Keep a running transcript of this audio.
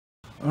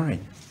All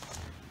right.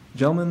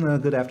 Gentlemen,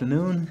 good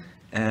afternoon,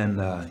 and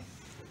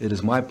it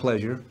is my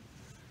pleasure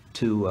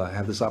to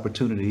have this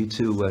opportunity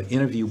to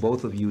interview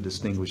both of you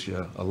distinguished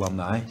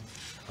alumni.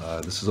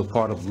 This is a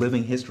part of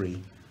living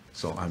history,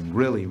 so I'm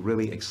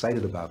really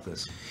excited about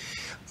this.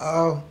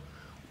 I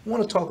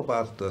want to talk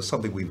about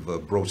something we've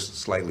broached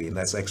slightly, and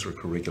that's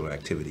extracurricular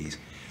activities.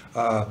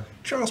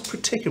 Charles,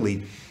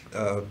 particularly,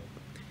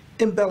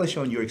 embellish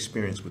on your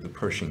experience with the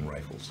Pershing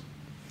rifles.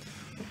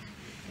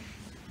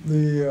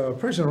 The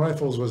Pershing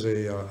Rifles was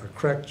a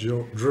crack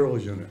drill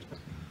unit.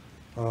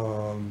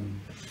 I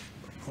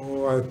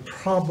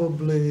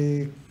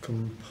probably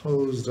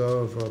composed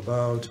of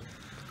about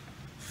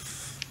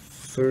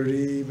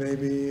 30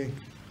 maybe,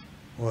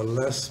 or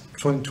less,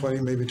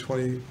 20 maybe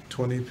 20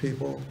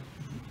 people.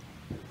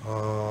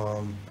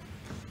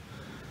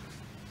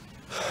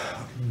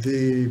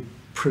 The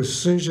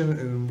precision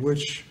in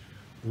which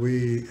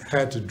we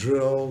had to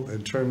drill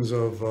in terms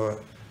of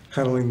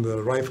handling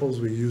the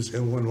rifles, we used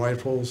M1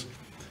 rifles,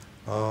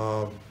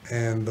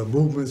 and the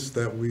movements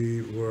that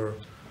we were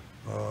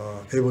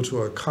able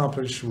to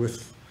accomplish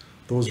with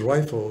those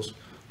rifles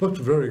looked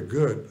very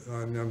good.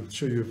 And I'm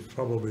sure you've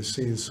probably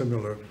seen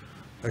similar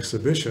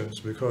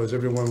exhibitions because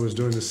everyone was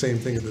doing the same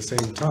thing at the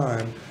same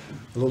time,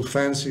 a little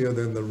fancier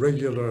than the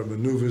regular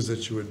maneuvers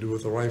that you would do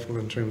with a rifle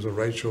in terms of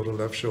right shoulder,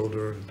 left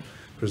shoulder,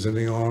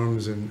 presenting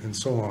arms, and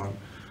so on.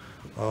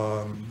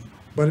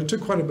 But it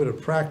took quite a bit of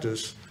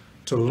practice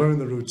to learn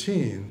the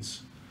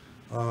routines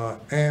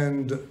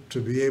and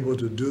to be able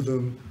to do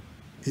them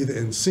either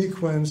in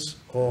sequence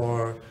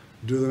or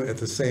do them at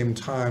the same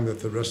time that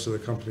the rest of the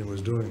company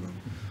was doing them.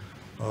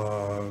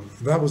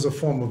 That was a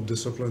form of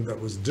discipline that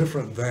was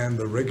different than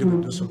the regular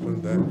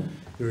discipline that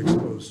you're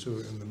exposed to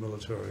in the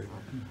military.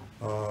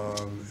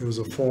 It was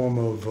a form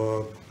of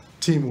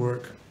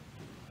teamwork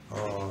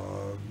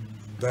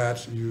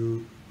that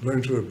you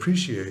learn to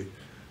appreciate,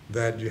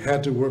 that you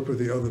had to work with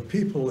the other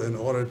people in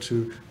order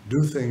to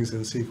do things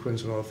in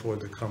sequence in order for it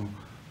to come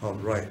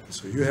out right.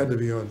 So you had to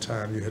be on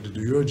time, you had to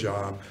do your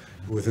job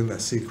within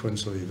that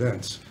sequence of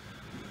events.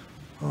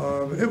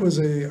 It was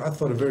I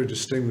thought, a very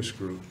distinguished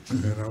group,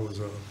 and I was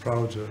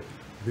proud to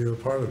be a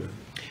part of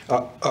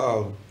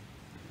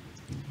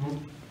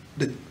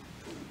it.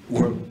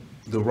 Were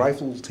the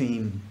rifle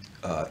team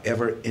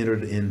ever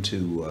entered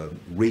into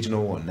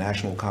regional or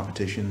national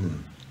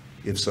competition?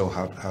 If so,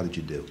 how did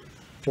you do?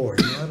 Boy,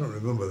 I don't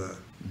remember that.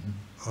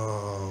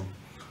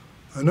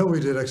 I know we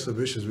did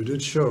exhibitions, we did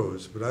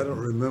shows, but I don't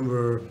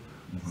remember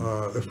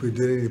if we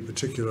did any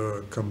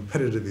particular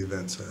competitive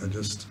events. I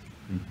just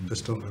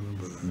don't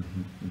remember that.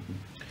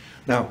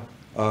 Now,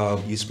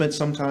 you spent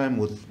some time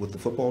with the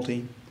football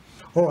team?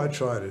 Oh, I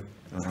tried it.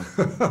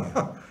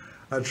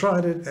 I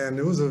tried it, and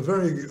it was a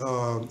very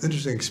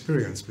interesting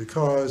experience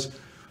because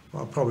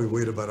I probably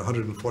weighed about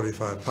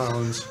 145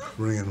 pounds,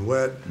 wringing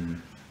wet.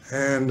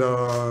 And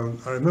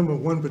I remember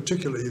one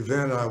particular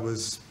event, I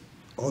was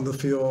on the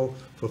field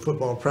for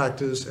football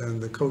practice,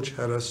 and the coach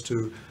had us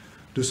to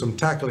do some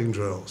tackling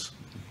drills.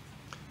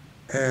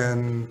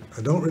 And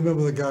I don't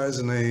remember the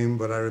guy's name,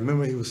 but I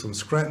remember he was from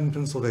Scranton,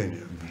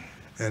 Pennsylvania.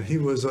 And he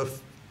was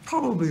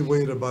probably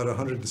weighed about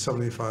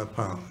 175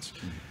 pounds.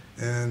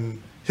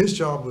 And his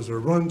job was to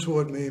run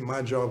toward me,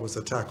 my job was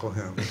to tackle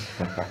him.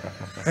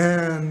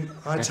 And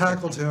I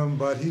tackled him,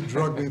 but he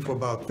drugged me for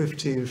about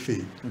 15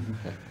 feet.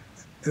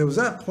 And it was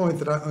that point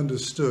that I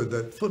understood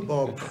that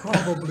football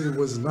probably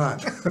was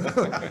not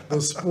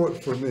the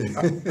sport for me.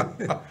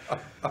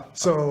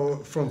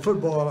 So from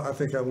football, I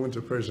think I went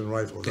to Persian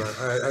rifles.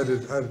 I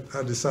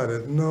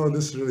decided, no,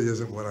 this really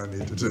isn't what I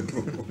need to do.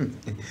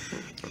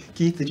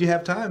 Keith, did you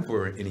have time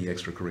for any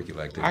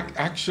extracurricular activities?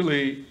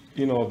 Actually,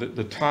 you know,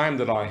 the time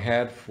that I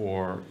had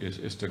for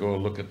is to go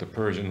look at the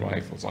Persian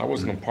rifles. I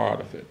wasn't a part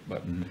of it,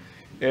 but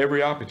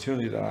every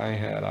opportunity that I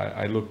had,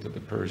 I looked at the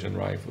Persian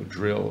rifle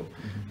drill,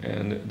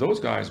 and those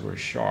guys were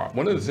sharp.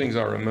 One of the things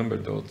I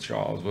remembered, though,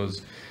 Charles,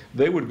 was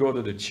they would go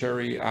to the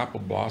Cherry Apple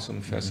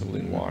Blossom Festival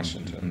in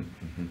Washington.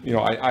 You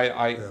know,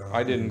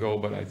 I didn't go,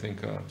 but I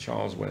think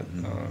Charles went.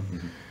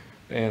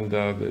 And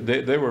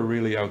they were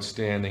really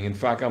outstanding. In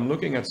fact, I'm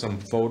looking at some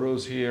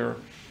photos here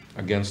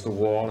against the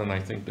wall, and I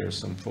think there's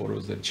some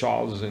photos that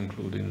Charles is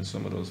included in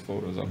some of those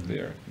photos up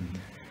there.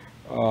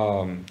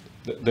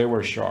 They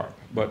were sharp,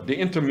 but the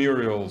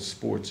intramural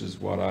sports is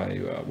what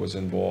I was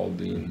involved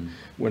in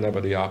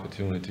whenever the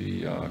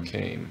opportunity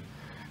came.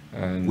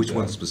 And which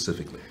one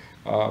specifically?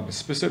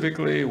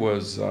 Specifically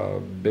was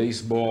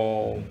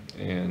baseball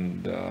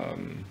and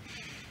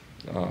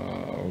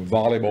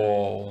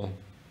volleyball,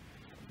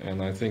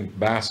 and I think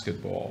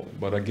basketball.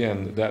 But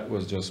again, that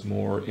was just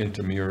more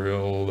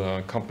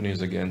intramural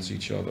companies against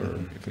each other,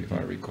 if I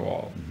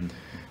recall.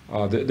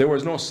 There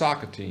was no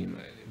soccer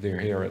team there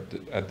here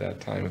at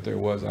that time. If there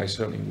was, I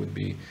certainly would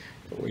be,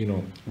 you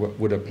know,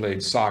 would have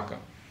played soccer.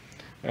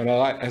 And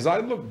as I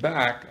look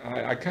back,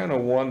 I kind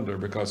of wonder,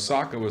 because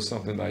soccer was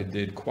something that I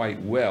did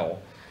quite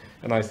well.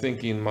 And I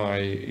think in my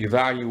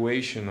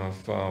evaluation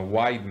of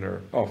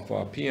Widener, of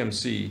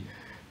PMC,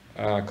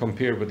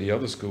 compared with the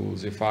other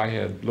schools. If I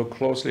had looked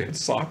closely at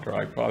soccer,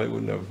 I probably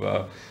wouldn't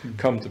have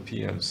come to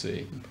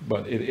PMC.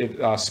 But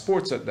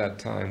sports at that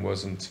time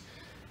wasn't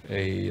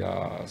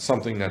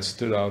something that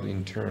stood out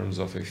in terms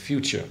of a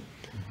future.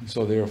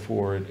 So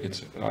therefore,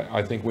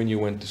 I think when you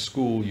went to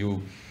school,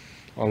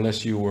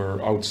 unless you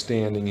were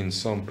outstanding in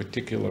some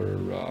particular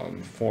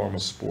form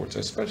of sports,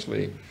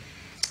 especially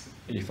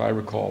if I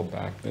recall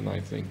back then, I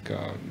think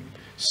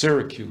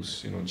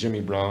Syracuse,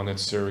 Jimmy Brown at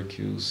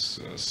Syracuse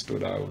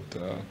stood out,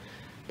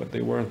 but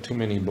there weren't too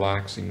many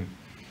blacks in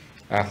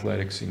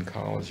athletics in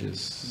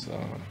colleges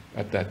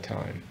at that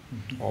time.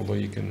 Although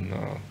you can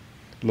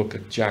look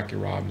at Jackie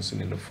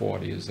Robinson in the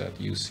 40s at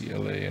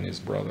UCLA and his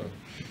brother.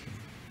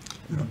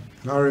 Yeah.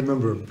 And I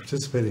remember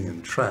participating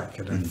in track,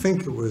 and I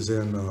think it was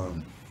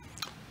in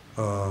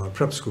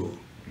prep school.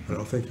 I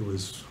don't think it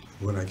was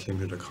when I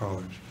came into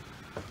college.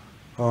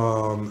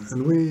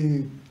 And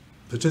we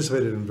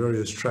participated in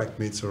various track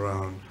meets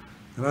around,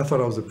 and I thought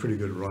I was a pretty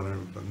good runner,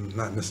 but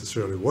not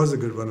necessarily was a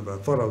good runner, but I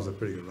thought I was a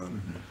pretty good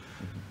runner.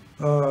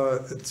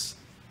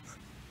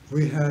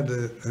 We had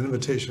an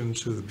invitation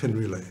to the pin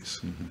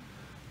relays,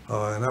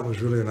 and that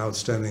was really an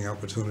outstanding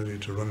opportunity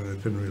to run in the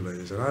pin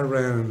relays. And I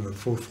ran in the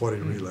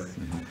 440 relay,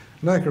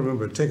 and I can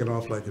remember taking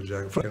off like a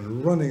jack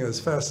and running as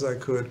fast as I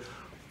could,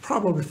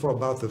 probably for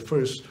about the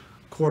first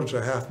quarter to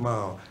a half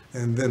mile,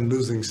 and then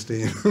losing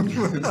steam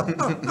and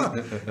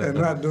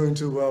not doing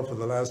too well for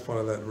the last part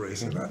of that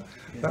race. And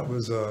that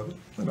was an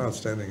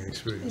outstanding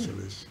experience, at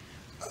least.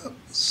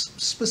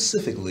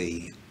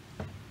 Specifically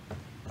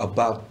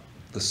about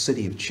the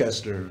city of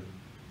Chester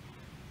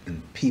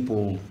and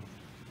people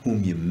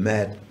whom you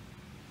met,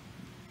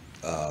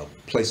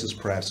 places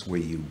perhaps where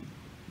you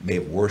may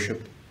have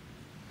worshiped,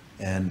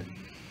 and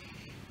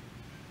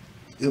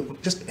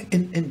just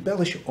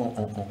embellish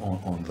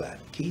on that,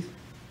 Keith.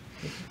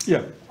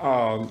 Yeah,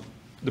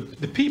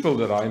 the people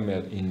that I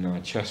met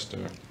in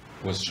Chester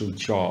was through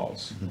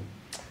Charles.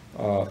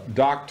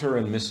 Dr.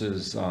 and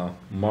Mrs.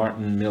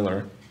 Martin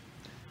Miller,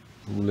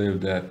 who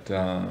lived at,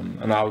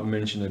 and I'll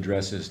mention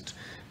addresses,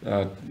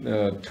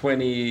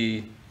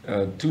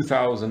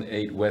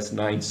 2008 West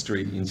 9th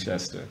Street in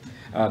Chester.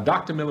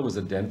 Dr. Miller was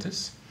a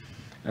dentist,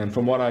 and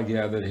from what I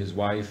gathered, his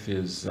wife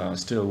is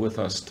still with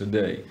us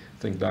today. I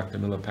think Dr.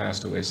 Miller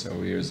passed away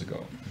several years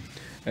ago.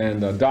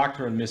 And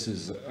Dr. and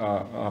Mrs.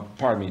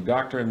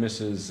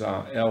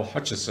 L.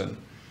 Hutchison.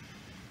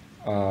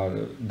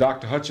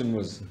 Dr.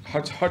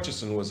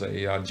 Hutchison was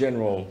a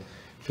general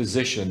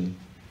physician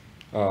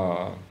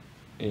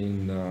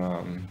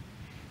in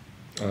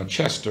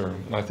Chester,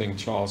 and I think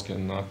Charles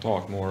can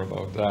talk more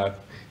about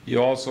that. He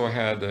also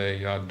had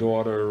a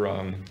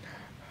daughter,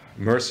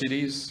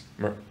 Mercedes,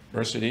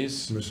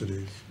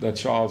 that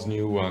Charles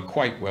knew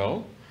quite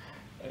well,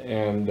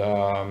 and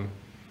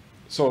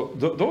so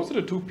those are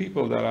the two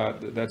people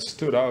that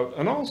stood out,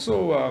 and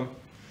also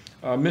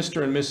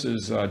Mr. and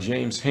Mrs.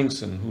 James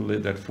Hinkson, who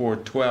lived at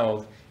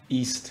 412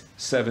 East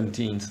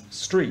 17th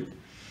Street,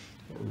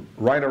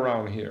 right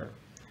around here.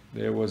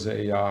 There was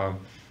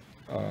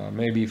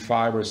maybe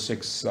 5 or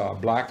 6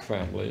 black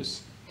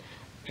families,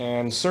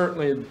 and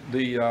certainly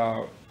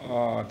I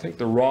think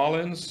the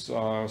Rollins,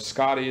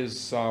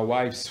 Scotty's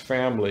wife's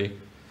family,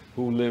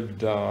 who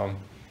lived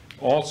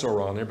also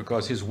around there,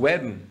 because his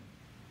wedding,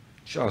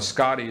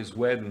 Scotty's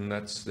wedding,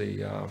 that's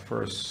the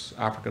first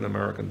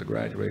African-American to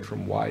graduate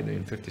from Widener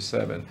in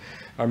 '57.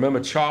 I remember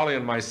Charlie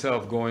and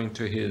myself going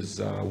to his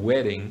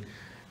wedding,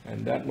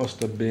 and that must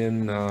have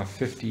been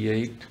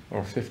 58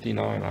 or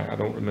 59, I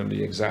don't remember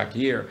the exact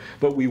year,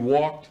 but we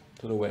walked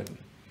to the wedding,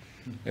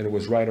 and it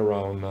was right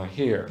around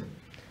here.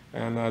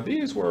 And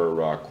these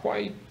were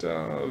quite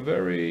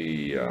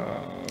very,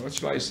 what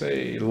should I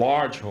say,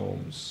 large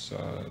homes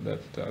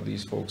that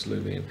these folks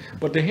live in.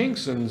 But the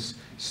Hinksons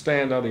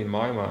stand out in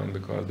my mind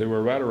because they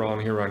were right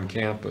around here on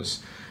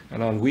campus.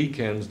 And on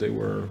weekends, they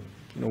were,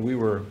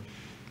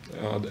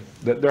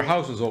 their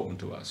house was open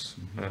to us.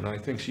 And I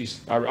think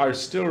I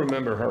still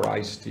remember her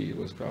iced tea. It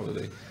was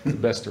probably the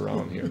best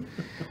around here.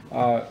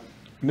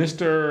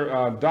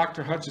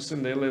 Dr.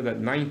 Hutchison, they lived at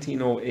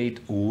 1908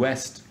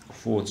 West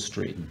 4th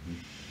Street.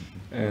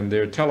 And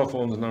their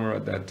telephone number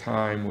at that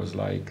time was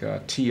like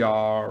TR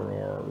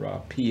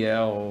or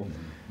PL,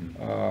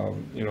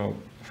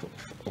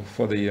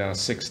 for the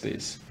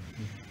 60s.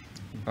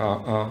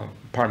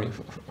 Pardon me,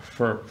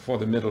 for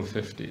the middle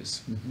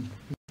 50s.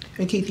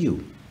 And Keith,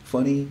 you,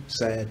 funny,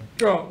 sad?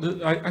 Well,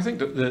 I think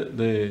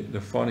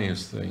the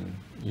funniest thing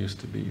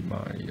used to be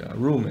my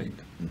roommate,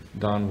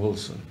 Don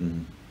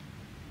Wilson.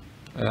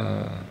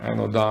 I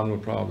know Don will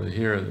probably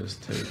hear this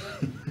tape,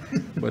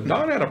 but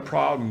Don had a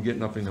problem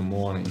getting up in the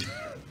morning,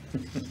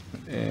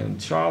 and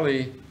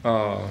Charlie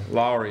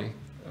Lowrie,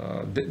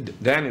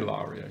 Danny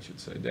Lowrie, I should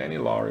say, Danny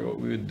Lowrie, what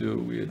we would do,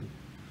 we'd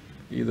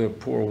either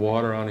pour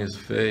water on his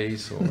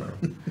face, or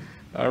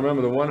I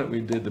remember the one that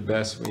we did the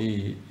best,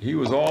 he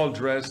was all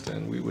dressed,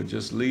 and we would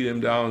just lead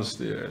him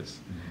downstairs,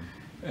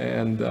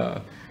 and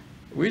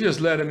we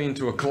just let him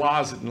into a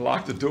closet and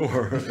locked the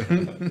door.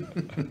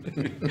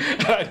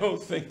 I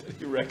don't think that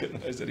he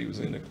recognized that he was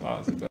in the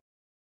closet.